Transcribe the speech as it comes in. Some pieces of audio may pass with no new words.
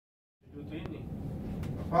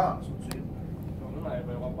Pá, sou tio. Não é,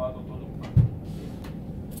 vai uma barra todo mundo.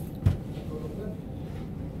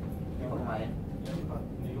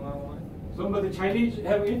 Some of the Chinese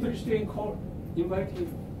have interesting call inviting.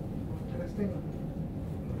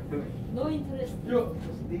 No interest. You,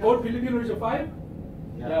 all Filipinos are five?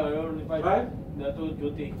 Yeah, we only five. Five? The two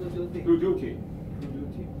duty. To duty.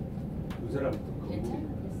 두 사람 또 괜찮아,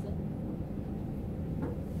 됐어.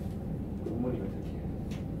 어머니가 특히.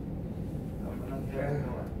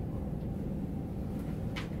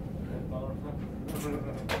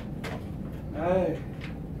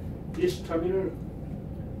 This terminal,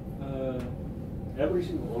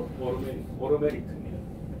 everything automatic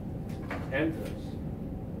entrance.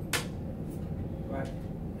 But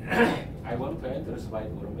I want to enter by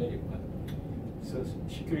automatic, but so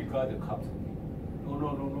security guard come to me.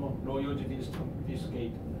 No, use this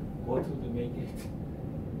gate. Go to the main gate.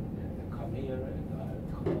 And come here and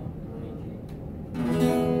come on the main gate.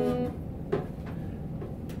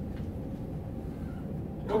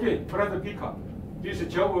 Okay, brother Pika. This is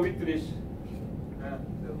Jehovah's Witness.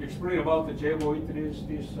 Explain about the Jehovah's Witness.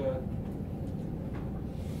 This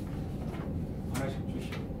하나씩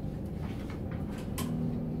주시오.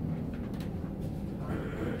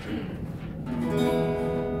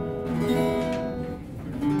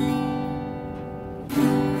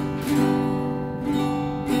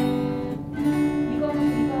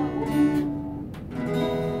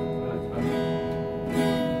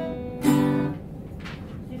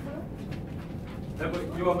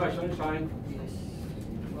 You are my sunshine.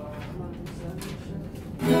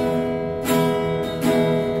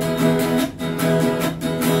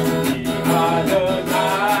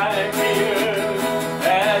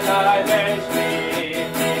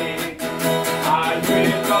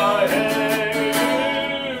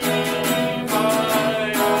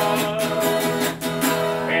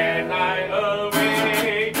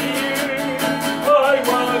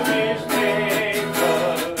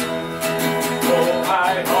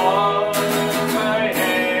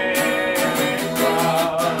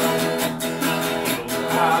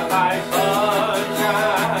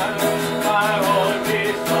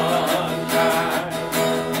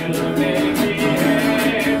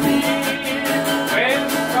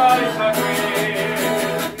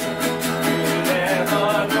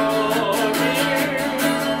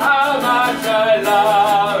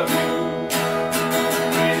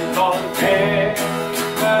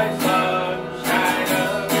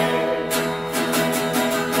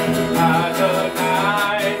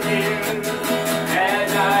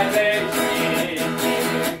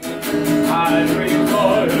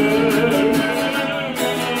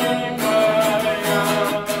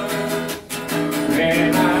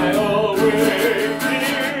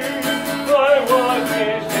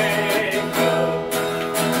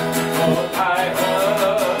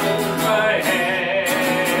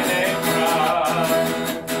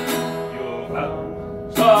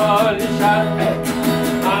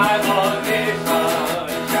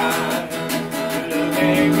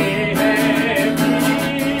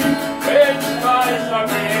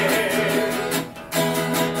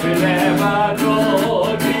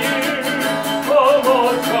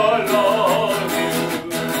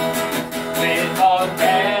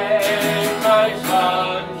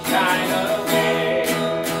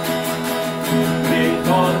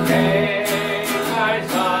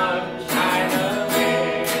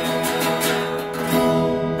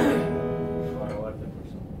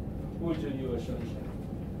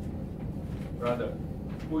 Brother,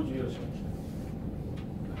 who's your sunshine?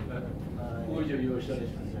 Who's your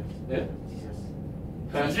sunshine? Yeah?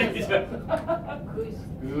 Jesus.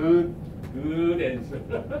 Good answer.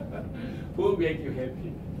 Who make you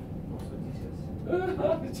happy? Also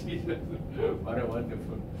Jesus. Jesus. What a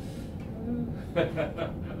wonderful.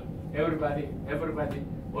 Everybody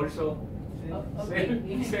also say.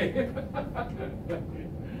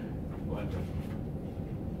 Wonderful.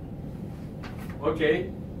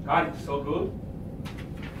 Okay, got it, so good.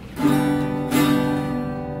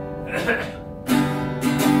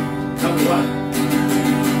 Number one.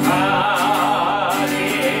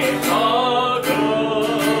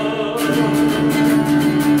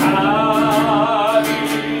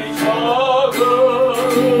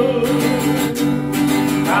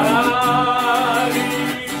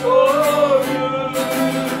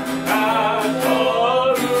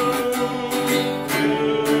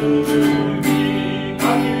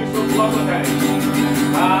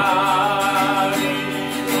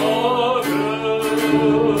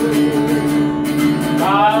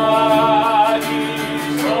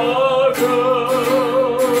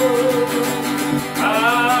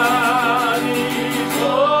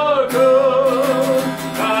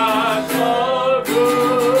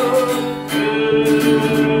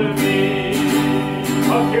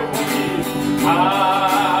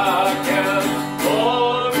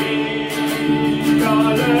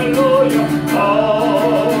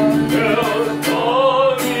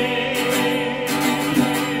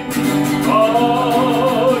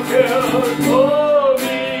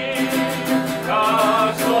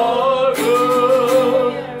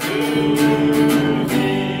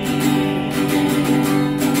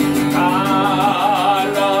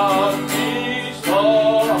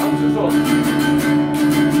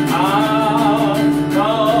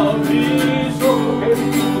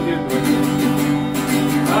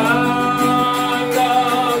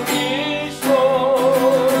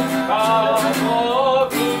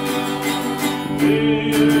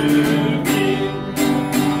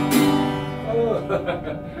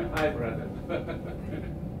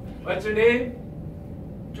 your name?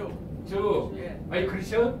 Joe. Joe. Yeah. Are you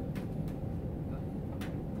Christian?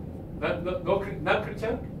 Not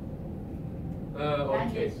Christian?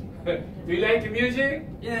 Okay. Do you like music?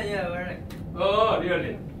 Yeah, yeah, alright. Oh,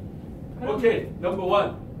 really? Okay, number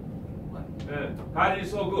one. What? God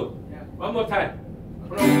is so good. Yeah. One more time.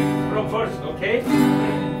 From first, okay?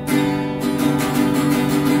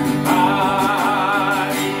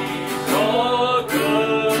 God is so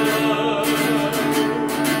good.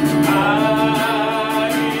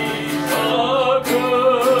 God is so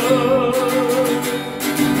good.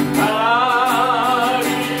 God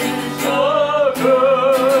is so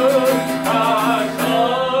good. God so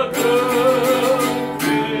good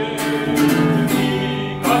to me.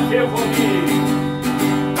 God care for me.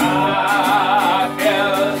 God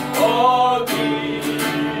cares for me.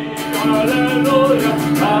 Hallelujah.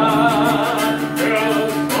 God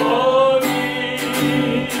cares for me.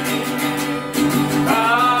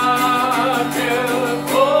 God cares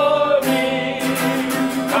for me.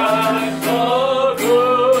 God so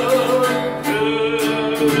good to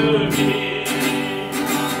me.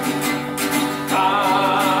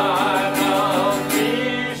 God loves me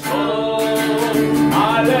so.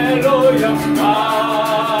 Hallelujah.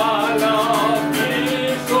 God loves me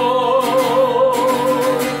so.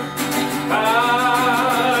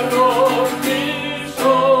 God loves me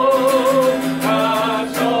so. God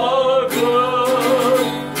so good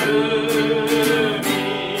to me.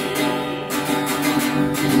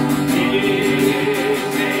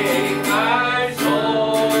 Sing my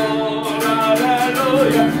soul,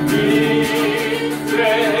 hallelujah.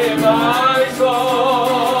 Sing my soul.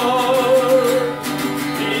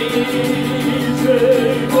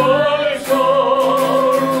 Sing my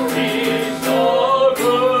soul. He's so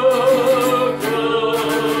good to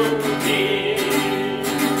me.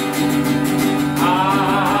 I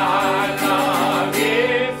love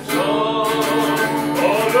him so.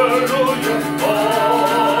 Hallelujah. I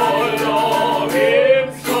love him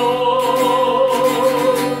so.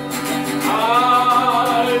 I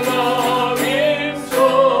love him so.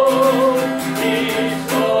 He's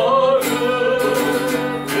so good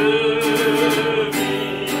to me.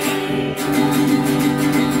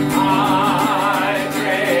 I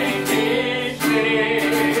praise his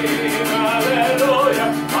name. Hallelujah.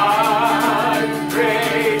 I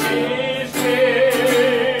praise his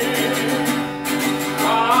name. I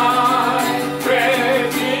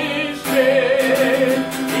praise his name.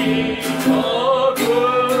 He's so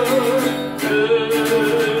good to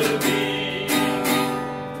me.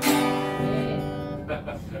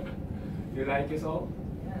 You like his song?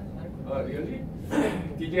 Oh, really?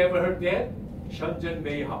 Did you ever heard that? Shenzhen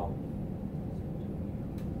Mei Hao.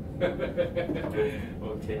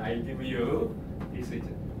 Okay, I give you this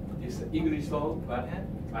English song, but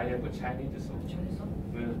I have a Chinese song. Chinese song?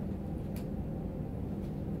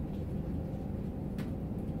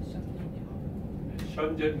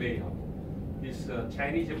 Shenzhen Mei Hao. This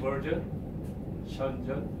Chinese version.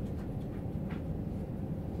 Shenzhen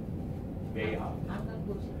Mei Hao.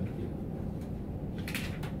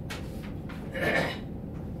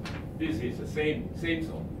 This is the same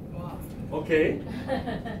song. Wow. Okay.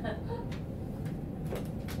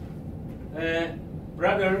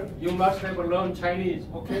 Brother, you must have learned Chinese.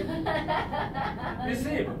 Okay.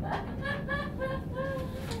 Receive.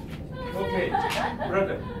 Okay,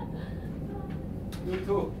 brother. You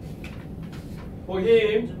too. For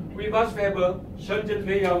him, we must have a Shenzhen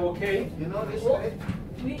Mei Hao. Okay. You know this, right?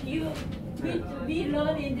 We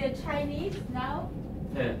learn in the Chinese now.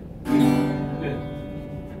 네. 네.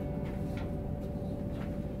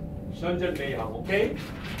 Shenzhen Mei Hao, okay?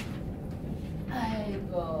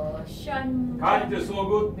 아이고, 션. God is so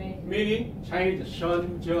good, meaning Chinese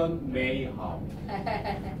Shenzhen Mei Hao.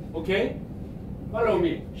 Okay? Follow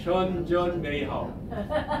me. Shenzhen Mei Hao.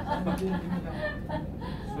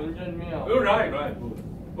 You're right. Good.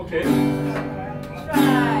 Okay.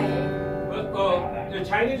 Try. But the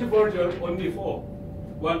Chinese version only 4.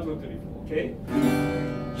 1, 2, 3, 4. Okay?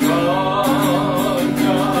 Shenzhen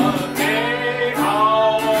Mei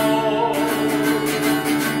Hao.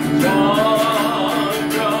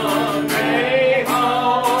 Shenzhen Mei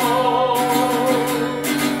Hao.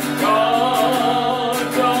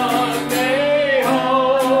 Shenzhen Mei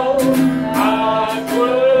Hao. I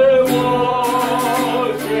will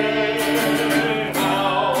worship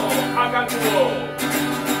now. I got to go.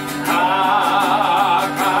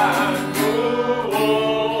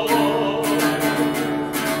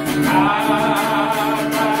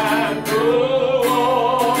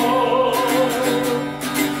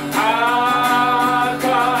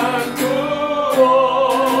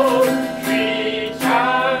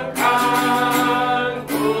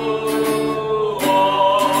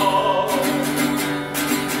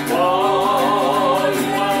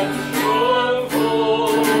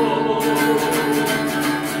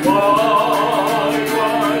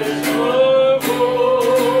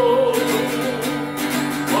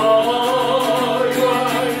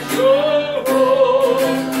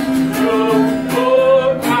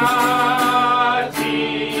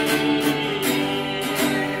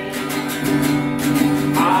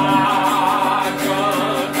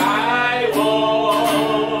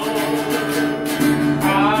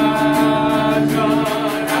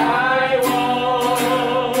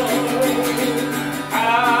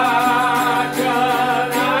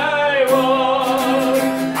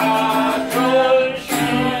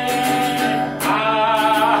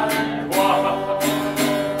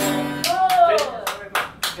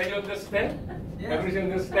 Yeah.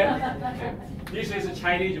 Everything understand? This is a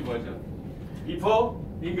Chinese version. Before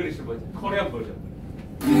English version, Korean version.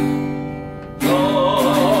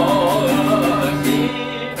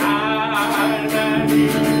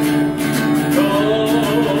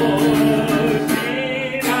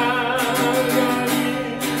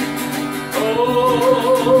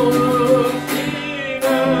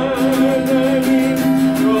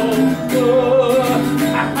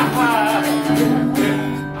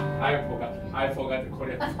 I forgot the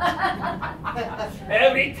Korean.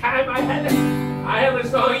 Every time I have a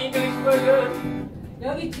song English version.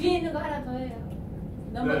 여기 뒤에 있는 거 하나 더 해요.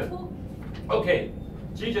 Number 네. 2. Okay,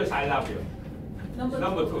 Jesus, I love you.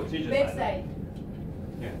 Number 2, Jesus. Back I love side.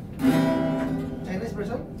 you. Yeah. Chinese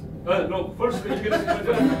version? No, first English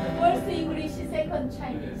version. First English, second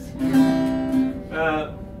Chinese.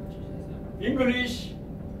 English,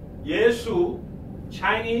 예수,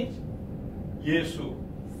 Chinese, 예수.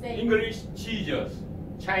 Same. English, Jesus.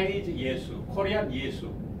 Chinese, 예수. Korean, 예수.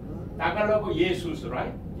 Tagalog, Jesus,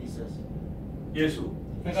 right? Jesus. 예수.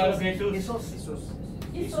 Tagalog, Jesus. Jesus.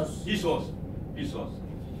 Jesus. Jesus. Jesus.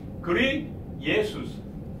 Greek, Jesus.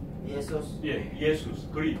 Jesus. Yeah, Jesus.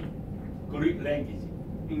 Greek. Greek language.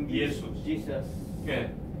 Jesus. Jesus. Yeah.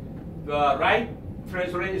 The right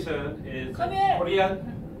translation is Come here. Korean.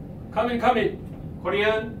 Come in.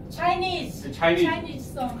 Korean. Chinese. Chinese.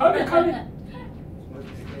 song. Come in.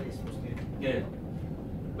 Multiple is Muslim. Yeah.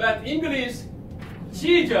 But English,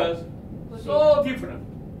 Jesus, so different.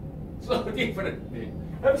 So different. Yeah.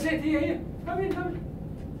 Have a seat here. Come in.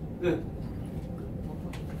 Yeah.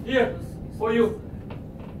 Here, for you.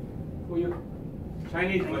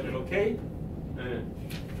 Chinese version, okay?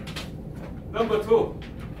 Number 2.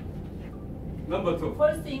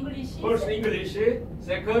 First English. First English,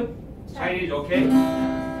 second Chinese, okay?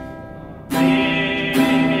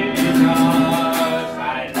 Jesus,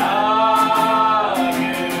 I love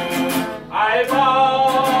you. I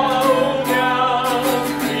bow down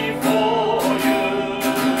before you.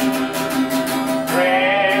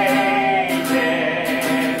 Praises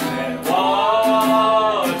and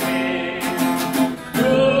worship to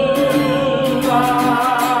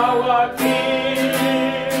our King.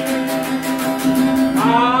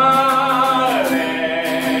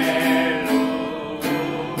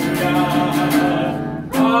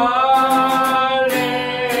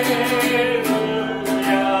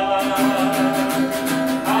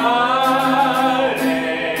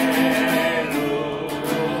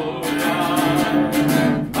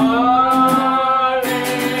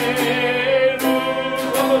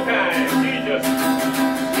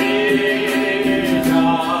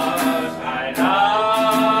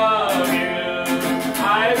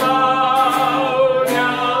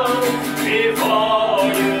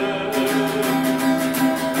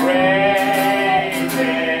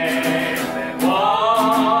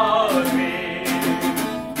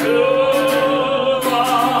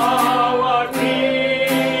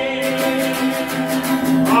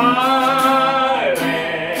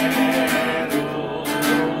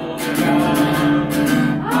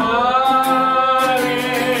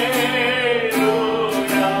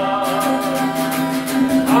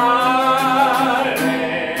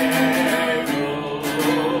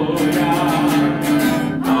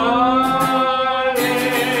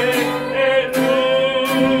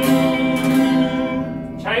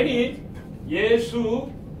 Chinese, 예수,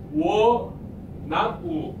 워, not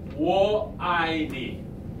우, 워, 아이니.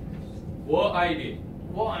 워, 아이니.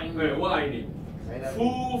 네, 워, 아이니.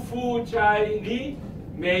 후, 자이니,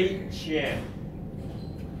 메이, 첸.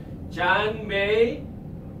 장, 메이,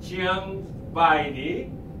 지ang,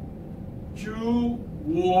 바이니. 주,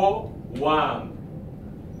 워, 왕.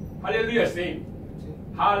 Hallelujah, sing.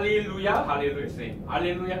 Hallelujah, hallelujah, sing.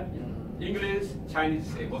 Hallelujah. English, Chinese,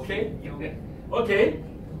 sing. Okay? Okay.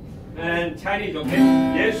 And Chinese, okay?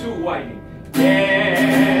 예수, 와이니.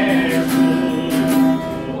 예수,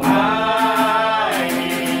 와이니.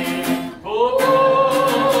 오,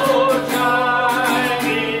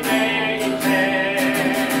 자이니, 메이체.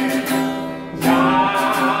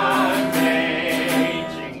 장메이,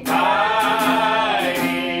 징바이니.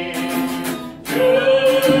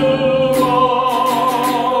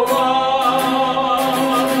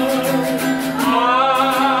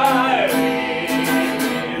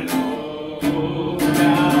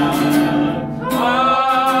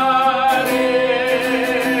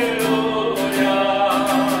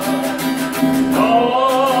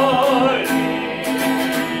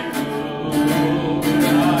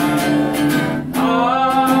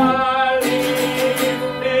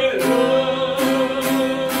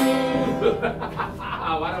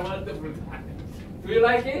 What a wonderful time. Do you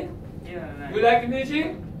like it? Yeah, Do you like the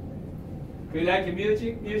music? Do you like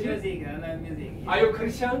music? Music, I like music. Are you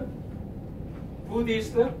Christian?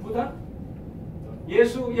 Buddhist? Buddha?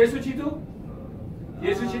 예수 지도?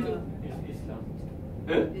 예수 지도? Islam.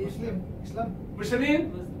 Huh? Islam.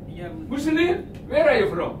 Muslim? Yeah, Muslim? Where are you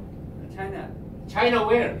from? China, China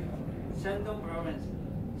where? Shandong province.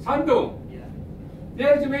 Shandong. Yeah,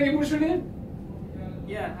 There's many Muslim?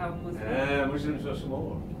 yeah, have Muslim. Muslims so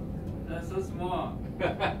small. So small.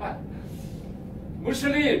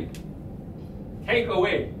 Muslim, take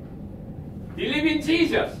away. Believe in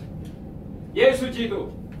Jesus. 예수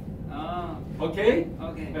지도. Oh, Okay?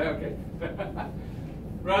 okay. Okay.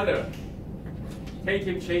 Brother, take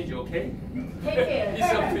him change, okay? Take care.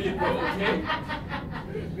 It's up to you,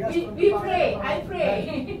 okay? We pray. I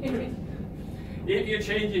pray. If you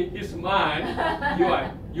change his mind,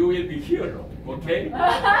 you will be hero, okay?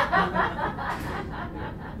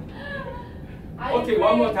 I Okay, pray.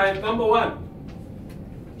 one more time. Number one.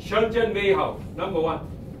 Shenzhen Weihao. Number one.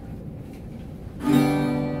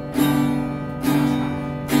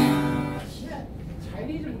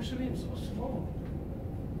 Chinese Muslims so small.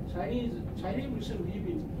 Chinese Muslims live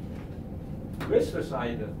in west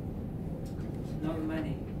side. No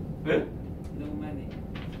money. Huh? No money.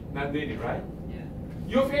 Not really, right? Yeah.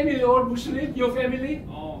 Your family all Muslim? Your family?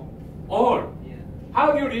 Oh, All. yeah.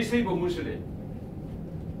 How do you receive a Muslim?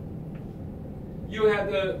 You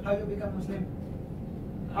had the. How you become Muslim?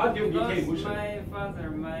 How do you Because became Muslim? my father,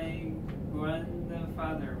 my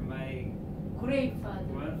grandfather, my Great father.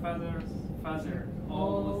 grandfather's father, Oh.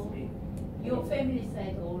 all Muslim. Your family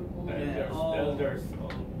side all. Yeah, all- Elders.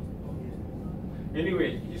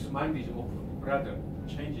 Anyway, his mind is open. Brother,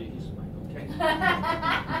 change his mind, okay?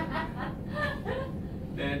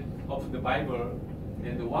 Then open the Bible,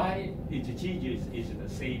 and why is Jesus is the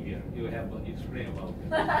Savior? You have to explain about it.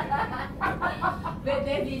 But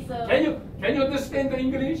that is Can you understand the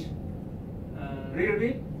English? Little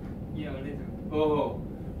bit? Yeah, a little. Oh,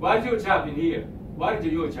 what is your job in here? What is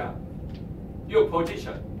your job? Your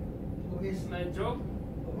position? Who is? My job?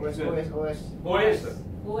 OS. OS.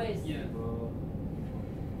 OS. Yeah.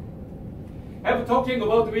 Have talking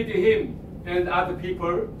about with him and other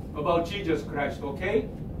people about Jesus Christ, okay?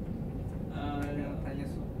 Oh,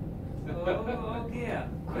 okay.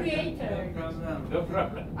 Creator. No problem. No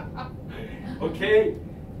problem. Okay,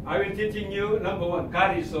 I will teaching you number one.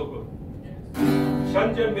 God is so good.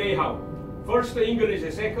 Shenzhen Weihao. First English,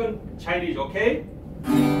 second Chinese, okay?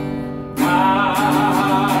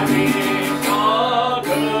 God is so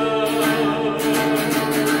good.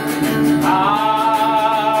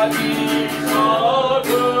 God is so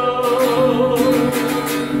good.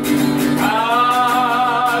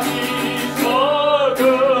 God is so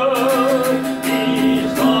good. He's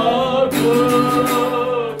so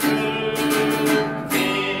good to me.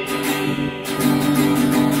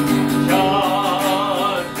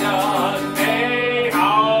 Shenzhen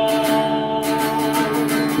Weihao.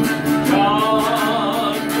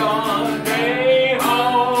 Shenzhen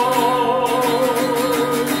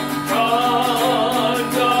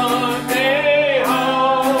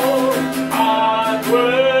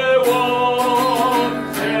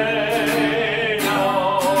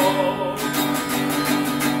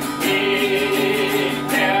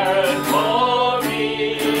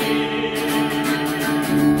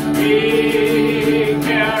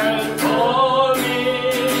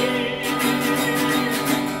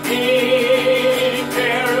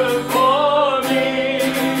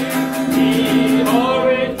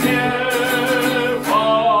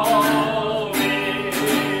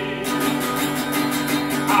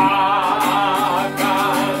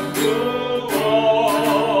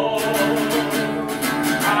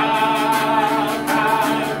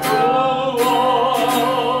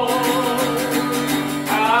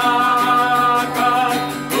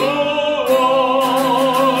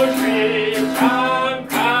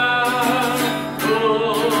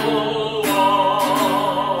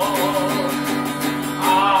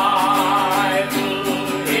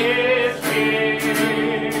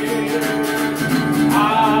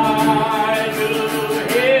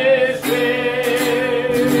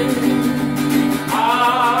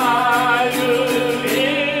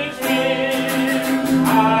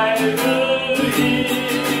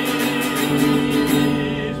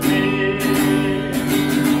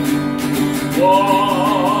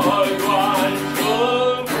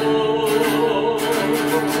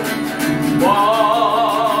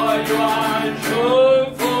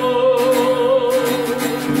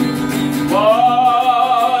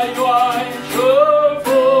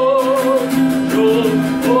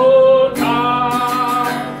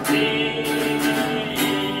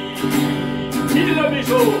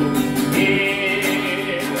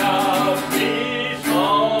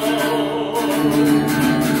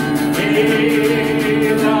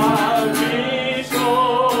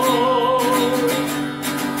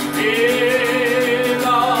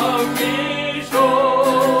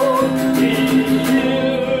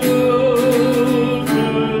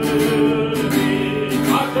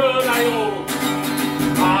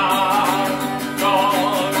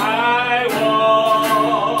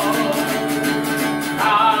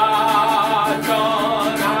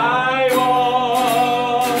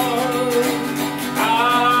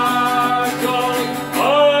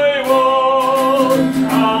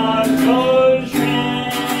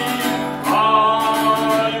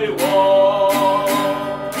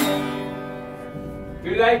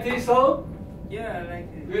like this song? Yeah, I like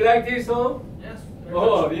it. Do you like this song? Yes.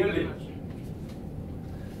 Oh, really?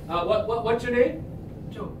 What's your name?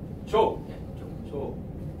 Joe. Joe. Yeah, Joe. Joe.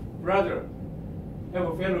 Brother, have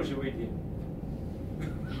a fellowship with him.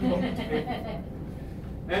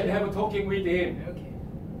 And have a talking with him.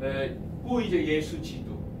 Okay. Who is 예수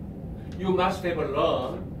기도? You must have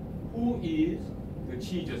learned who is the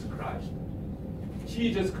Jesus Christ.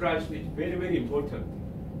 Jesus Christ is very, very important.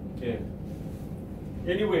 Yeah.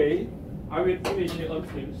 Anyway, I will finish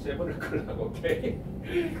until 7 o'clock, okay?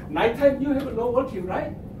 Nighttime you have no working,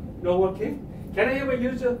 right? No working? Can I have a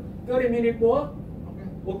use 30 minutes more?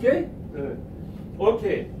 Okay. Okay?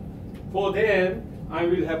 Okay. For then, I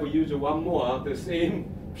will have a use one more, the same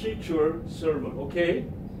picture sermon, okay?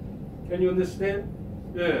 Can you understand?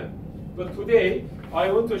 Yeah. But today,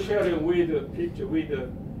 I want to share it with the picture, with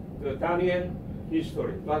the Daniel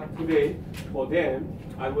history. But today, for them,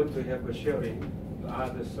 I want to have a sharing the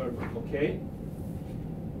other sermon, okay?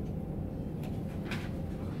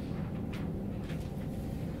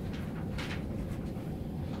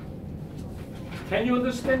 Can you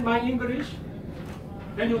understand my English?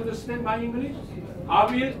 Can you understand my English? I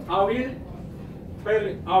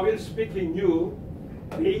will speak in you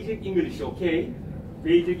basic English, okay?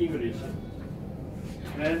 Basic English.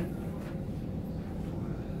 And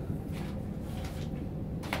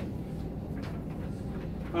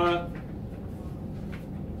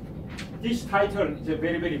this title is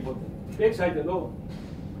very, very important. Backside, no.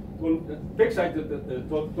 Backside,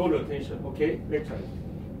 don't attention, okay? Backside.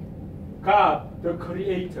 God, the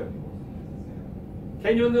Creator.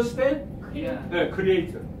 Can you understand? Yeah.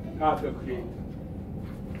 Creator. God, the Creator.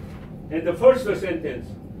 And the first sentence,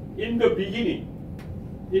 in the beginning,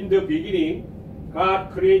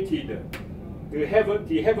 God created the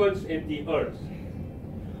heavens and the earth.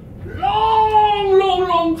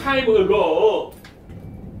 Long time ago,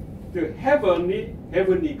 the heavenly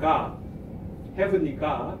God,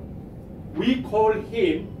 we call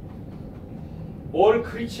him, all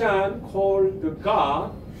Christians call the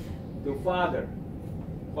God, the Father,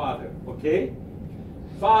 okay?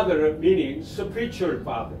 Father meaning spiritual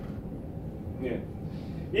Father. Yeah.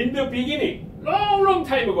 In the beginning, long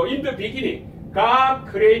time ago, in the beginning, God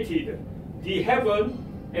created the heaven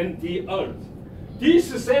and the earth.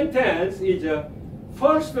 This sentence is the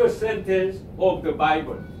first sentence of the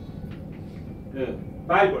Bible.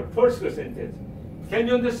 Bible, first sentence. Can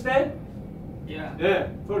you understand? Yeah. Yeah,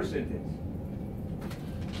 first sentence.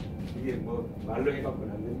 이게 뭐 말로 해갖고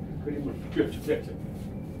나는 그림을 그려줘야죠.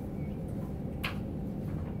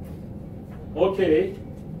 Okay.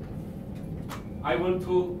 I want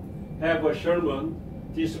to have a sermon,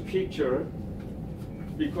 this picture,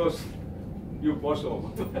 because you both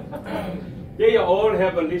of they all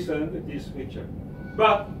have listened to this picture.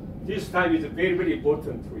 But this time is very, very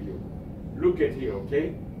important to you. Look at here,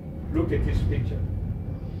 okay? Look at this picture.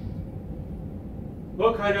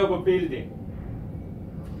 What kind of a building?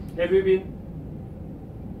 Have you been?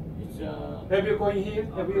 It's Have you gone here?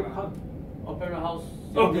 Have you come? Opera House.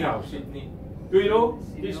 Opera House. Sydney. Do you know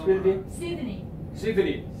this building? Sydney.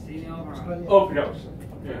 Sydney. Senior Australia. Opera House.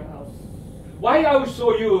 Opera Yeah. House. Why I will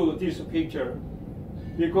show you this picture?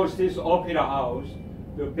 Because this Opera House,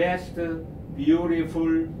 the best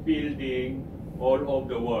beautiful building all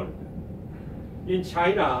over the world. In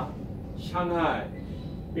China, Shanghai,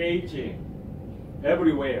 Beijing,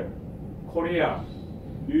 everywhere, Korea,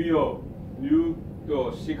 New York,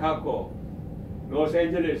 Chicago, Los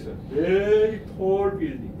Angeles, very tall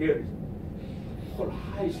building. There is tall,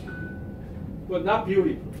 high building, but not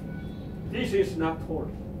beautiful. This is not tall,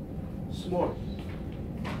 small,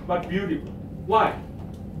 but beautiful. Why?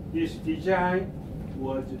 This design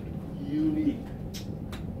was unique.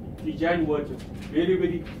 Design was very,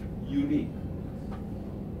 very unique.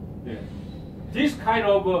 Yeah. This kind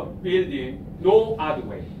of building, no other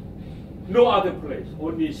way, no other place,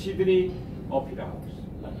 only Sydney Opera House.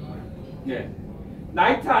 Yeah.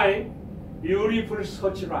 Nighttime, beautiful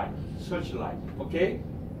searchlight, okay?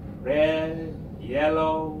 Red,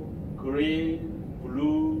 yellow, green,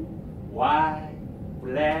 blue, white,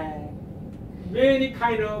 black, many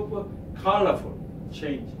kind of colorful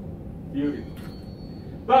change, beautiful.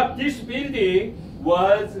 But this building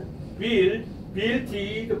was built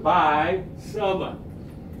by someone.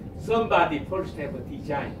 Somebody first have a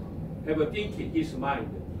design, have a thinking, his mind.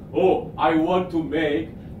 Oh, I want to make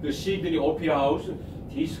the Sydney Opera House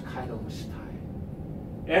this kind of style,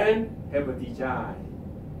 and have a design.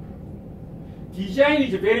 Design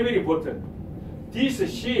is very, very important. This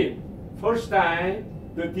ship, first time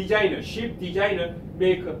the designer, ship designer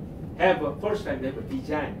have a first time have a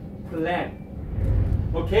design, plan.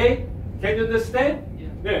 Okay? Can you understand?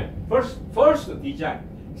 Yeah. First design.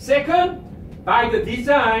 Second, by the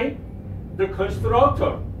design, the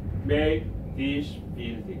constructor made this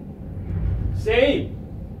building. Same.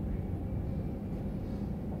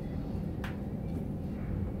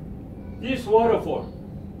 This waterfall.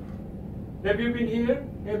 Have you been here?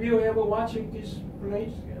 Have you ever watching this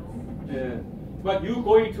place? Yeah. But you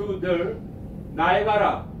going to the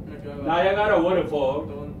Niagara waterfall,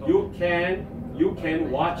 you can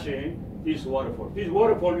watching this waterfall. This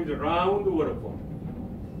waterfall is a round waterfall.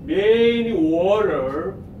 Many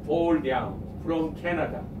water fall down from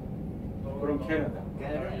Canada. From Canada.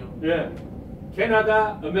 Yeah.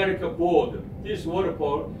 Canada, America border. This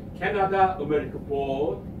waterfall, Canada, America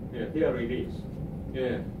border. Yeah, there it is.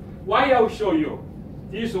 Yeah. Why I'll show you?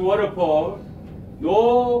 This waterfall,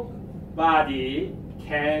 nobody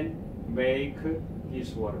can make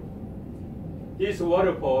this waterfall. This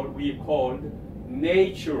waterfall we called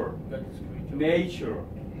nature. Nature.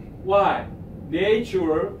 Why?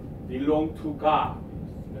 Nature belong to God.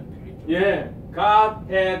 Yeah, God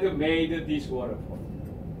had made this waterfall.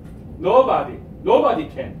 Nobody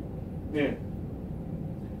can. Yeah.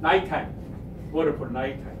 Nighttime, waterfall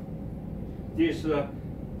nighttime. This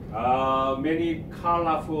many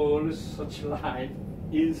colorful searchlight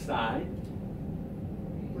inside,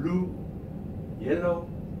 blue, yellow,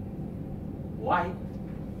 white,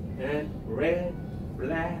 and red,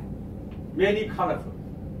 black, many colorful.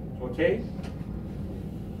 Okay?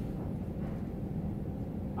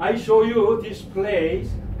 I show you this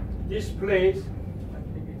place. This place. I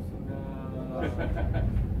think it's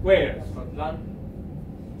Where? Scotland.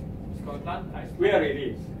 Scotland. Where it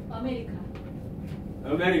is? America.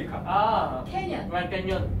 America. Ah. Canyon. Grand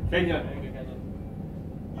Canyon. Canyon. Canyon.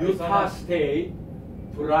 Utah State,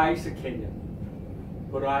 Bryce Canyon.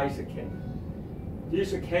 Bryce Canyon.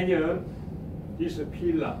 This canyon, this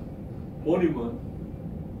pillar, monument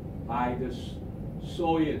by the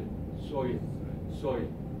soil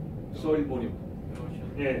monument.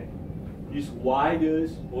 Yeah. This wide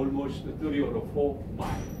is almost 3 or 4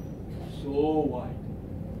 miles. So wide.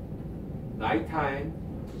 Nighttime,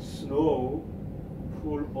 snow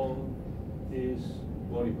pull on this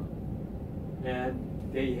monument. And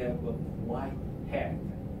they have a white hat.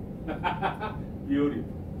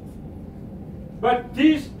 Beautiful. But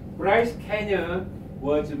this Bryce Canyon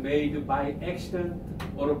was made by accident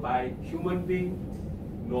or by human being?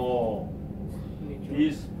 No.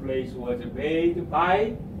 This place was made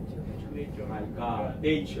by my God,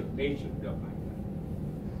 nature, the my God.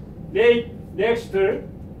 Next,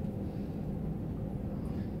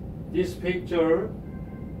 this picture,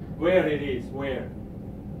 where it is, where?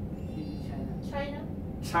 China.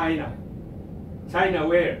 China. China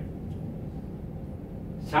where?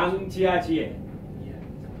 Zhangjiajie.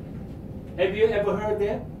 Have you ever heard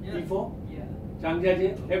that before? Yeah.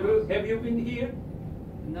 Zhangjiajie. Have you been here?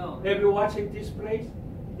 No. Have you watching this place?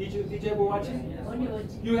 Did you ever watch it? Yes. Only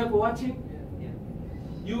watching. You have watching? Yeah.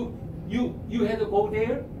 You had to go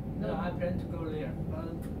there? No, I plan to go there, but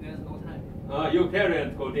there's no time. Your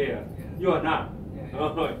parents go there. Yeah. You are not. Yeah.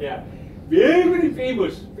 Oh yeah. Very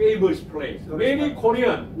famous place. Many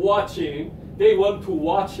Korean watching. They want to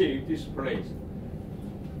watching this place.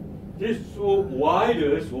 This so wide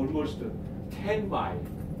is almost 10 miles.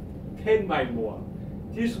 10 miles more.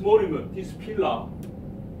 This monument, this pillar,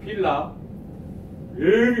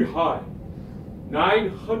 very high,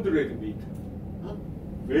 900 meters.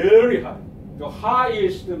 Very high. The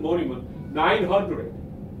highest monument, 900.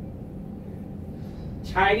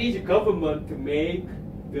 Chinese government make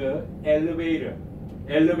the elevator,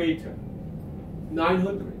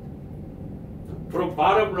 900. From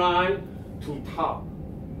bottom line to top.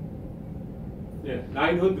 Yeah,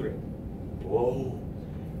 900. Whoa.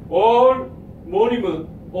 All monument,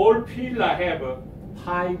 all pillar have a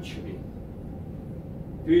pine tree.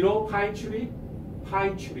 Do you know pine tree?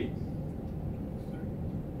 Pine tree.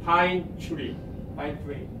 Pine tree. Pine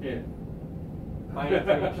tree. Yeah. Pine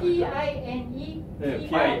tree. P-I-N-E. Yeah,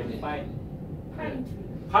 P-I-N-E. Pine. Pine tree.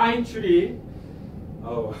 Pine tree.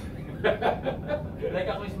 Oh. Like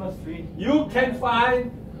a Christmas tree. You can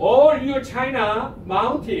find All your China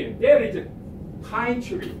mountain, there is a pine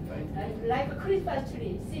tree. Like a Christmas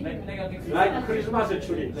tree. Like Christmas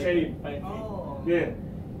tree, same. Oh. Yeah,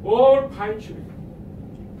 all pine tree.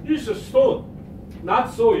 This is stone,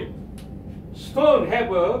 not soil. Stone have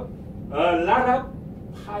a lot of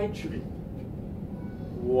pine tree.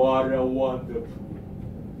 What a wonderful.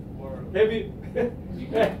 Have you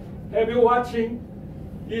have you watching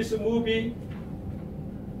this movie?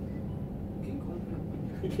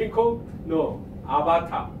 King Kong? No,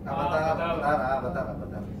 Avatar.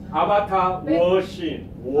 Avatar war scene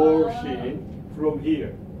from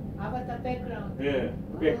here. Avatar background. Yeah,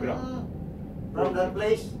 background. From that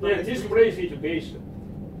place? Yeah, this place is based.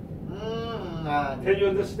 Can you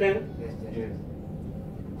understand? Yes, yes. Yes.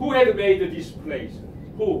 Who had made this place?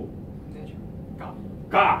 Who? Nature. God.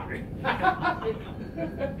 God.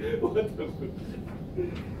 Wonderful.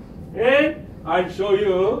 And I'll show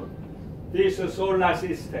you this solar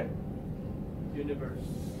system. Universe.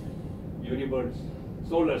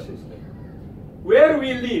 Solar system. Where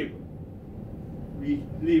we live? We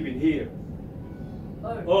live in here.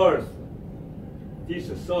 Earth. This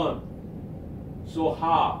sun. So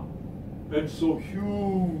hot and so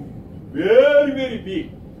huge. Very, very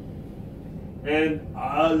big. And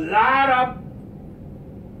a lot of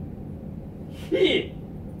heat.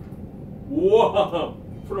 Wow,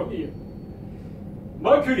 from here.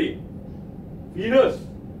 Mercury, Venus,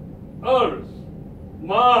 Earth,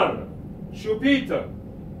 Mars, Jupiter,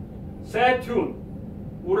 Saturn,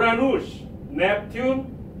 Uranus, Neptune,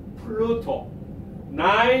 Pluto.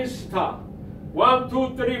 9 stars. 1,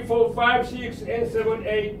 2, 3, 4, 5, 6, 8, 7,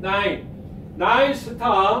 8, 9. 9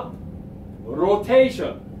 star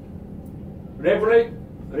rotation.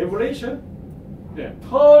 Revelation? Yeah.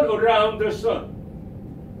 Turn around the sun.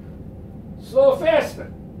 So fast,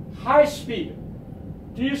 high speed.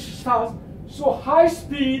 These stars, so high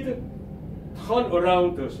speed, turn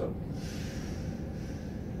around the sun.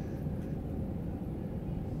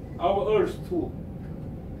 Our Earth too.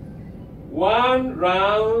 One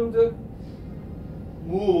round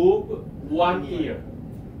move 1 year.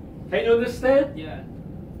 Can you understand? Yeah.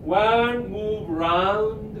 One move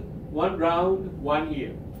round, 1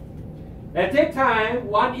 year. At that time,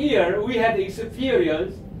 1 year, we had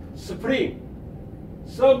experienced spring,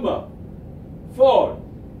 summer, fall,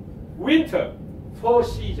 winter, 4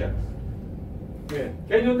 seasons. Yeah.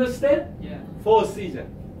 Can you understand? Yeah. 4 seasons.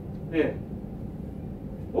 Yeah.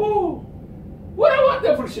 Oh, what a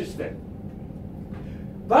wonderful system.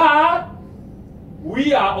 But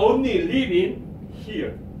we are only living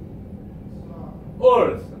here.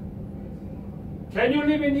 Earth. Can you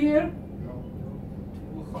live in here?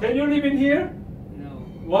 Can you live in here? No.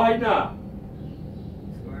 Why not?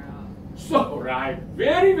 Swear out. So right,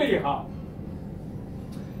 very, very hot.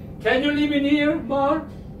 Can you live in here, Mark?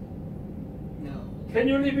 No. Can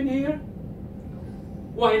you live in here?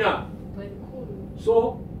 Why not? Very cool.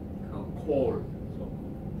 So Cold. cold. So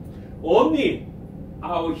only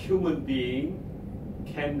our human being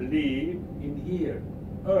can live in here,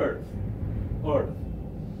 Earth. Earth.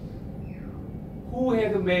 Who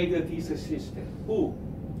had made this system? Who?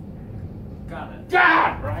 Got it.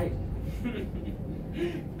 God, right?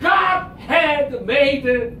 God had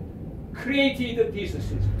created this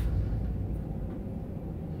system.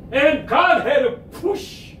 And God had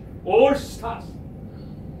pushed all stars.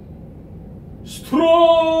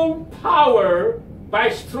 Strong power, by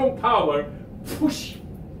strong power, push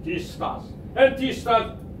these stars. And these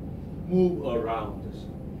stars move around us.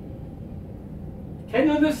 Can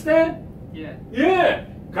you understand? Yeah. Yeah.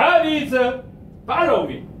 God is, follow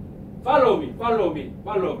me. Follow me, follow me,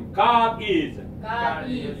 follow me. God is God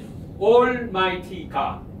is Almighty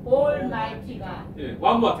God. Almighty God. Yeah.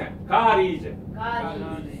 One more time. God is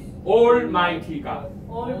God is Almighty God.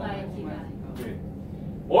 Almighty God. Yeah.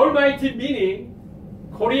 Almighty meaning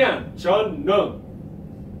Korean, 전, 능.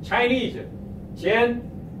 Chinese, jen,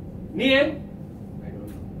 nien. I don't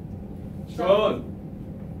know.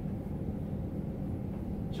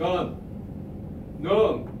 전,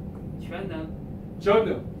 능,全能.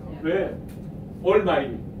 전, 왜?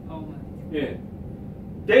 Almighty. Oh my. Yeah.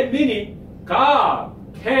 That meaning God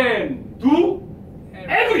can do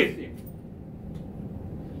everything.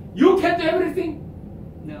 You can do everything?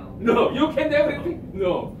 No. No. You can do everything?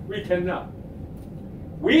 No, we cannot.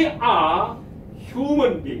 We are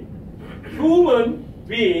human being. Human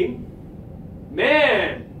being,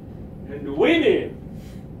 man and women,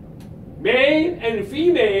 male and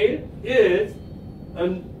female is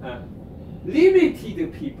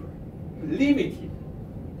limited people. Limited.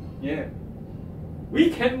 Yeah.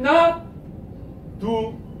 We cannot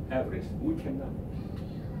do everything. We cannot.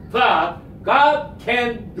 But God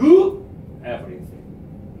can do everything.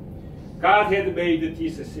 God had made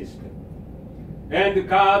this system. And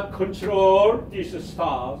God controlled these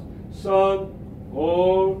stars, sun,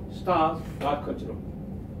 all stars, God controlled.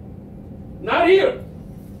 Not here.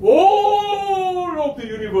 All of the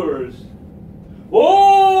universe,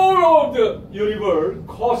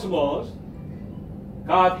 cosmos,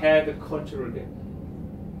 God had controlled them.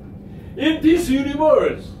 In this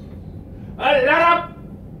universe, a lot of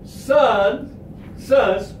suns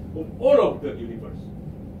of all of the universe.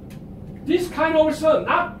 This kind of sun,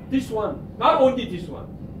 not this one, not only this one.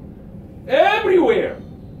 Everywhere,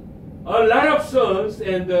 a lot of suns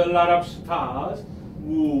and a lot of stars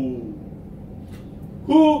move.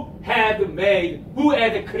 Who had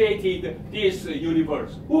created this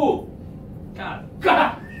universe? Who? God.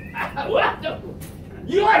 God! Wonderful!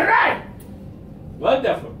 You are right!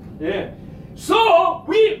 Wonderful. Yeah. So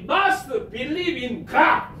we must believe in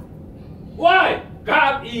God. Why?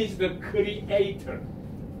 God is the creator.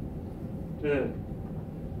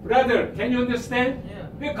 Brother, can you understand?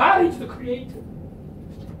 Yeah. God is the creator.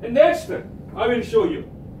 And next, I will show you.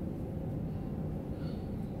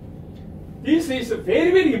 This is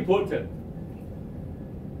very, very important.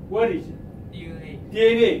 What is it?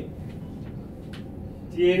 DNA.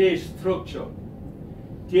 DNA structure.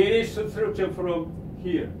 DNA structure from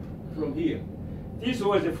here. This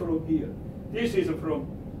was from here. This is from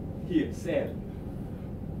here, cell.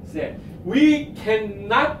 We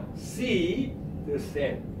cannot see the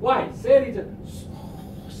cell. Why? Cell is so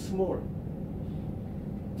small.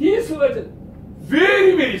 This was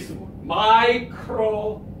very, very small.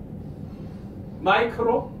 Micro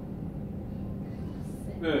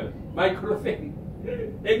thing.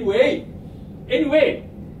 Anyway,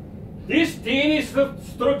 this DNA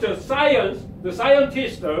structure, the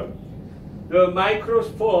scientists, the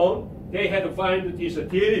microphone, they had to find this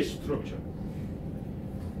DNA structure.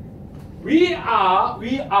 We all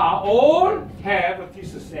have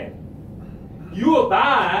this cell. Your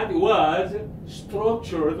body was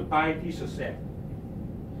structured by this cell.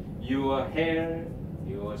 Your hair,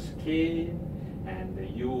 your skin, and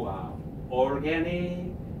your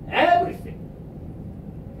organic, everything.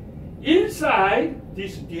 Inside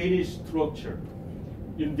this DNA structure,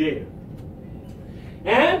 in there.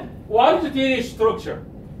 And what is DNA structure?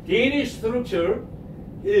 DNA structure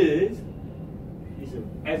is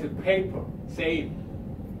as a paper, same.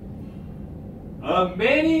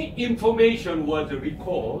 Many information was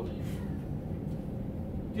recorded.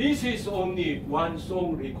 This is only one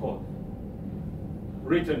song record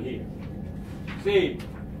written here. See,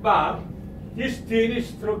 but this DNA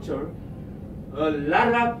structure, a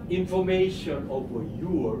lot of information of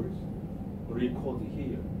yours recorded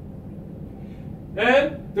here.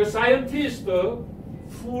 And the scientists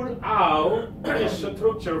pull out this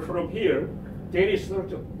structure from here, DNA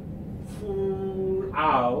structure, pull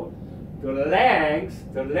out the length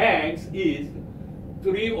is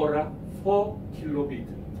 3 or 4 kilometers.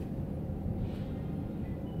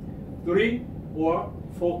 3 or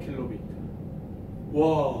 4 kilometers.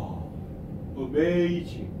 Wow,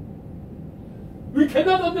 amazing. We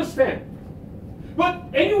cannot understand. But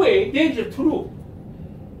anyway, there is a truth.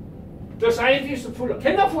 The scientists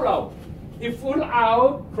cannot pull out. If pull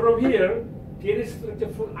out from here, there is the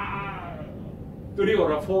pull out 3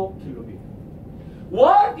 or 4 kilometers.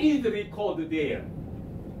 What is recorded there?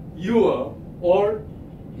 Your all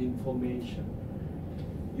information.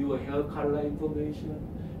 Your hair color information,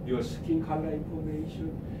 your skin color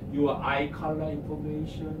information, your eye color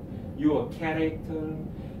information, your character,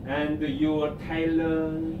 and your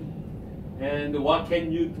talent, and what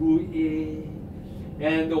can you do it,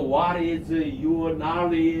 and what is your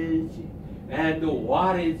knowledge, and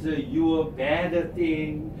what is your bad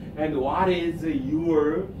thing, and what is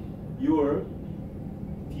your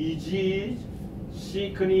disease,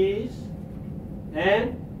 sickness,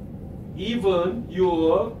 and even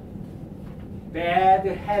your bad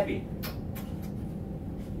habit.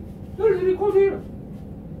 There is record here.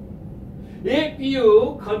 If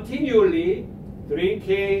you continually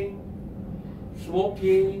drinking,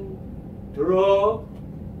 smoking, drug,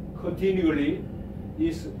 continually,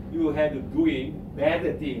 is you had doing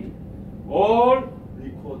bad thing, all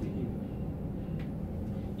recorded here.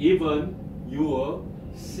 Even your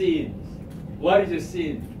sins. What is a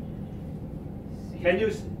sin? Can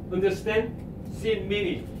you understand? Sin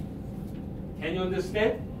meaning. Can you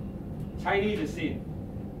understand? Chinese sin.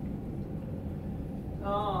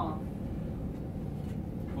 Oh,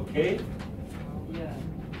 Okay? yeah.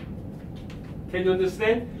 Can you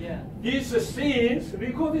understand? Yeah. These sins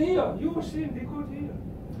recorded here. Your sin recorded here.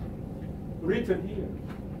 Written here.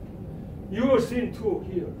 Your sin too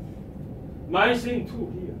here. My sin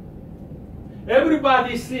too here.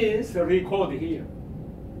 Everybody's sins recorded here.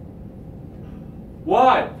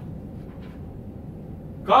 Why?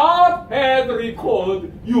 God had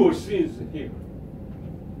recorded your sins here.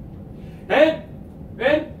 And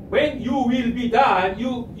when you will be dying,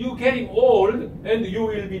 you getting old and you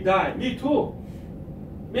will be dying. Me too.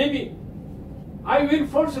 Maybe I will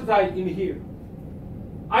first die in here.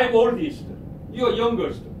 I'm oldest. You are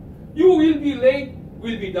youngest. You will be late,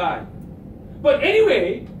 will be dying. But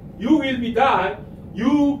anyway, you will be dying.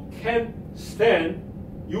 You can stand.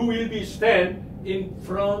 You will be stand in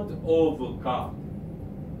front of God.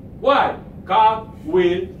 Why? God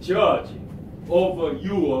will judge over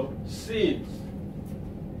your sins.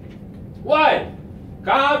 Why?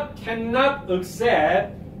 God cannot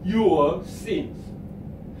accept your sins.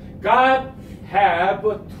 God have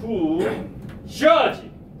to judge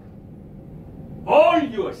all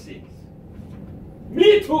your sins.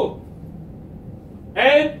 Me too.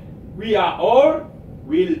 And we are all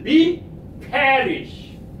will be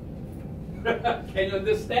perish. Can you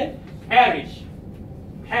understand? Perish.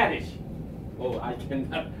 Perish. Oh, I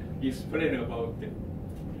cannot explain about it.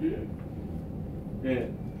 Yeah.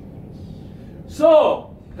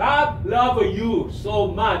 So, God loves you so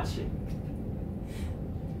much.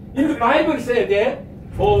 In the Bible said that,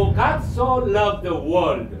 for God so loved the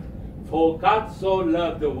world, for God so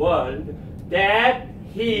loved the world, that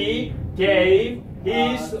He gave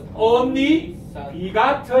His only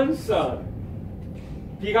begotten Son.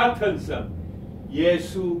 begotten Son,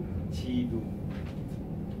 예수 기도.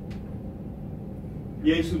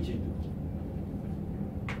 예수 기도.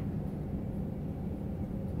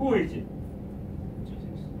 Who is it?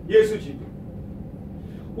 예수 기도.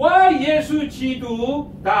 Why 예수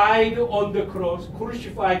기도 died on the cross,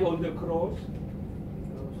 crucified on the cross?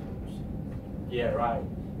 Yeah, right.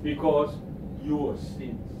 Because your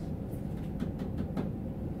sins.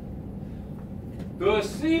 The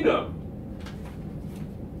sinner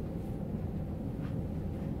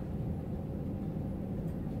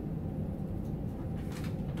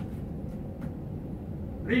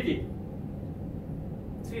read it.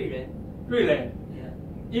 罪人 Read it. Yeah.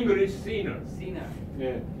 English sinner. Sinner.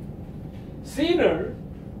 Yeah. Sinner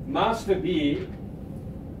must be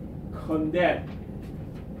condemned,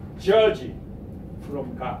 judged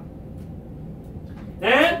from God.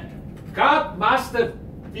 And God must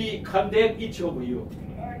be condemned each of you.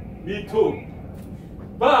 Me too.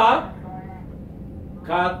 But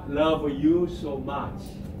God loves you so much.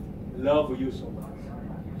 Love you so much.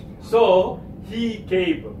 So He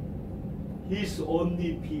gave His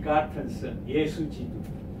only begotten Son, 예수 기도.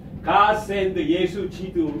 God sent 예수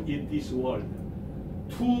기도 in this world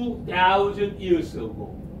 2,000 years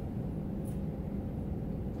ago.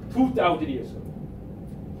 2,000 years ago.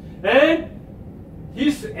 And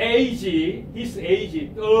his age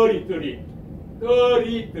 33.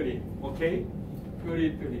 33. Okay?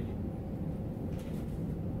 33.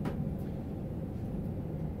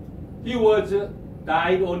 He was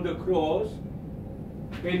died on the cross.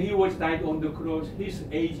 When he was died on the cross, his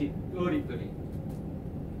age 33.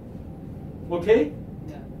 Okay?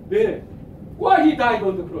 Yeah. Yeah. Why he died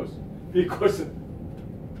on the cross? Because of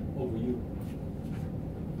you.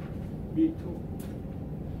 Me too.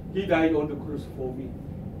 He died on the cross for me.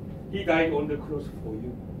 He died on the cross for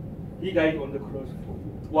you. He died on the cross for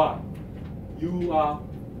you. Why? You are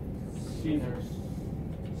sinners.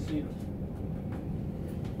 Sinners.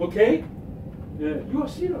 Okay? Yeah, you are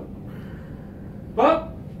sinners.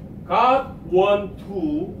 But God wants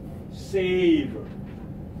to save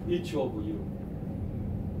each of you.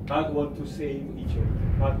 God wants to save each of you.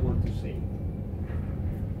 God wants to save.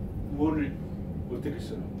 뭐를 어떻게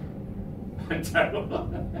쓰나? 한자로.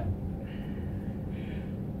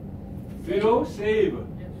 You know, save.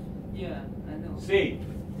 Yeah, I know. Save.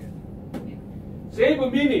 Yeah.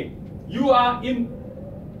 Save meaning you were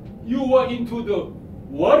into the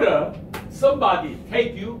water. Somebody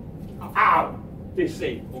take you out. They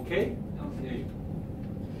say, okay? Okay.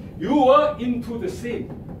 You were into the sin.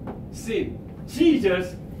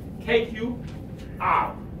 Jesus take you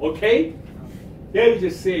out. Okay? There is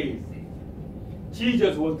a save.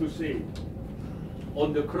 Jesus wants to save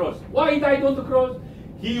on the cross. Why he died on the cross?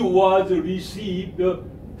 He was received the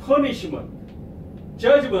punishment,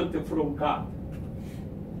 judgment from God.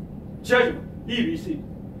 Judgment he received.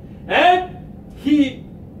 And he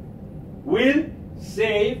will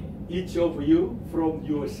save each of you from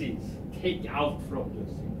your sins. Take out from your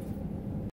sins.